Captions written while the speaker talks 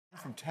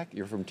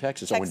You're from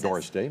Texas. Oh, in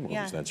Doris Day movies.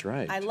 Yeah. That's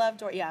right. I love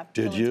Doris. Yeah.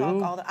 Did you?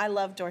 Talk, I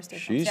love Doris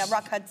Day. Yeah,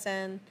 Rock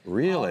Hudson.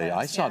 Really?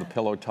 I saw the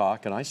Pillow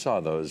Talk, and I saw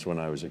those when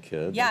I was a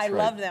kid. Yeah, I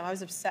loved them. I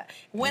was obsessed.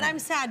 When I'm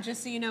sad,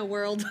 just so you know,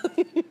 world.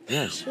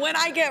 Yes. When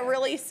I get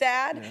really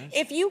sad,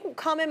 if you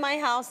come in my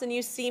house and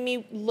you see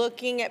me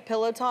looking at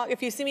Pillow Talk,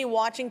 if you see me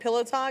watching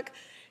Pillow Talk,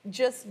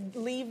 just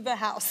leave the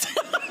house.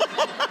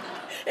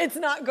 It's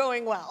not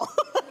going well.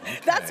 Okay.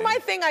 That's my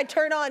thing I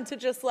turn on to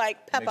just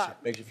like pep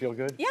up. Makes you feel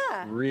good?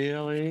 Yeah.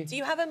 Really? Do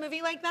you have a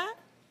movie like that?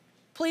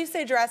 Please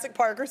say Jurassic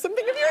Park or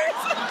something of yours.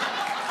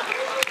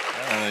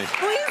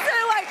 Please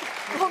say like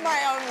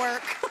my own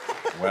work.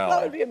 Well,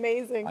 that would be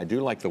amazing. I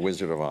do like The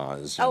Wizard of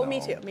Oz. Oh, me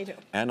too, me too.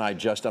 And I'm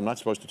not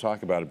supposed to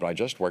talk about it, but I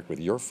just worked with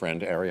your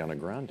friend Ariana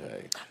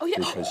Grande. Oh yeah.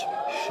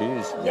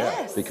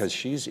 Because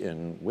she's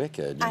in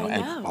Wicked. You know, I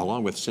know. And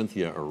along with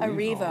Cynthia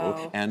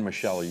Erivo and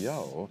Michelle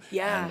Yeoh.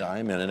 Yeah. And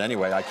I'm in it.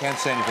 Anyway, I can't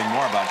say anything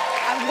more about it.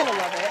 I'm gonna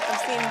love it.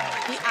 I've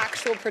seen the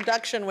actual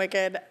production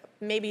Wicked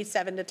maybe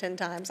 7 to 10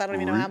 times. I don't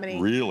even know how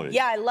many. Really?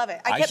 Yeah, I love it.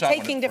 I kept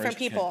taking different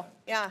people.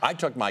 Yeah. I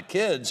took my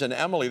kids and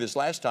Emily this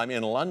last time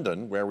in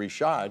London where we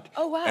shot.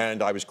 Oh, wow.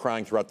 And I was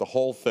crying throughout the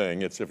whole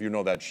thing. It's, if you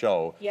know that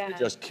show, yeah. It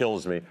just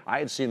kills me. I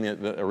had seen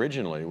it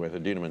originally with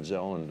Idina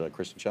Menzel and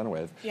Kristen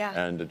Chenoweth. Yeah.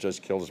 And it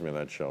just kills me,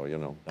 that show, you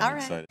know. I'm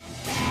excited.